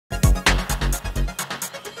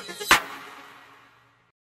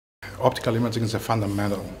Optical imaging is a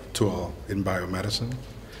fundamental tool in biomedicine.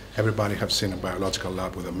 Everybody has seen a biological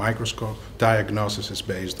lab with a microscope. Diagnosis is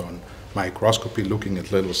based on microscopy, looking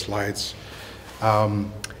at little slides.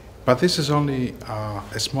 But this is only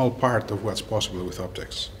a small part of what's possible with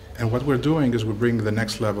optics. And what we're doing is we're bringing the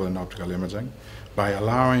next level in optical imaging by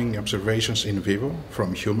allowing observations in vivo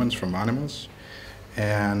from humans, from animals,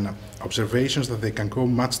 and observations that they can go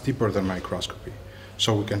much deeper than microscopy.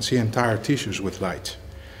 So we can see entire tissues with light.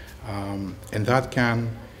 And that can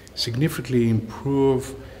significantly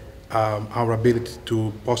improve our ability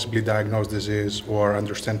to possibly diagnose disease or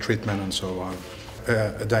understand treatment and so on.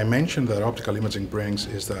 A dimension that optical imaging brings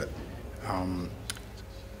is that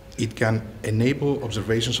it can enable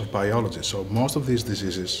observations of biology. So most of these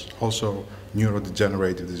diseases, also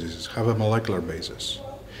neurodegenerative diseases, have a molecular basis.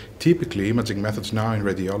 Typically, imaging methods now in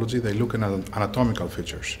radiology, they look at anatomical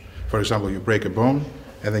features. For example, you break a bone,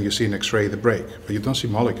 and then you see in X-ray the break, but you don't see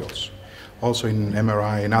molecules. Also in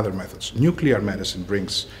MRI and other methods. Nuclear medicine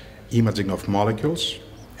brings imaging of molecules,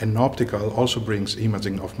 and optical also brings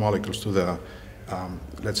imaging of molecules to the,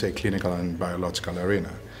 let's say, clinical and biological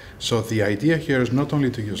arena. So the idea here is not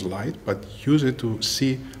only to use light, but use it to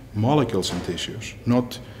see molecules in tissues,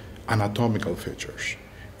 not anatomical features.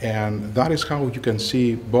 And that is how you can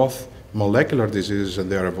see both molecular diseases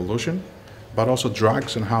and their evolution, but also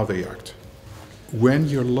drugs and how they act. When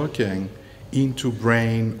you're looking into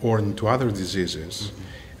brain or into other diseases,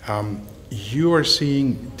 you are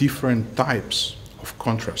seeing different types of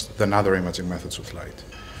contrast than other imaging methods with light.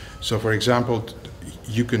 So for example,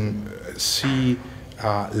 you can see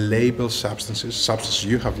labeled substances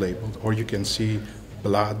you have labeled, or you can see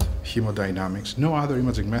blood, hemodynamics. No other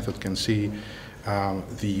imaging method can see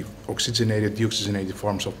the oxygenated, deoxygenated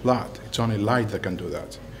forms of blood. It's only light that can do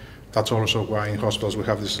that. That's also why in hospitals we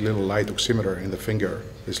have this little light oximeter in the finger,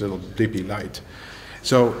 this little dippy light.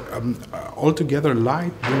 So altogether,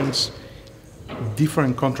 light brings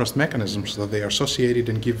different contrast mechanisms that they are associated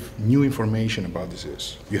and give new information about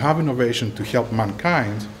disease. You have innovation to help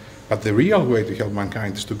mankind, but the real way to help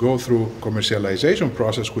mankind is to go through commercialization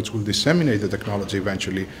process, which will disseminate the technology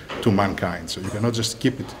eventually to mankind. So you cannot just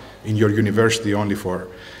keep it in your university only for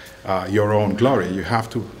your own glory. You have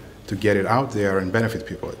to get it out there and benefit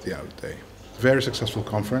people at the end of the day. Very successful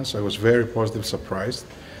conference. I was very positively surprised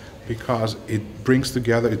because it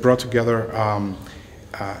brought together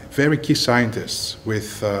very key scientists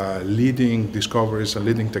with leading discoveries and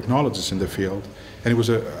leading technologies in the field. And it was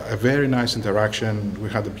a very nice interaction. We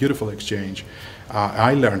had a beautiful exchange.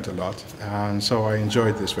 I learned a lot, and so I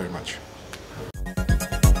enjoyed this very much.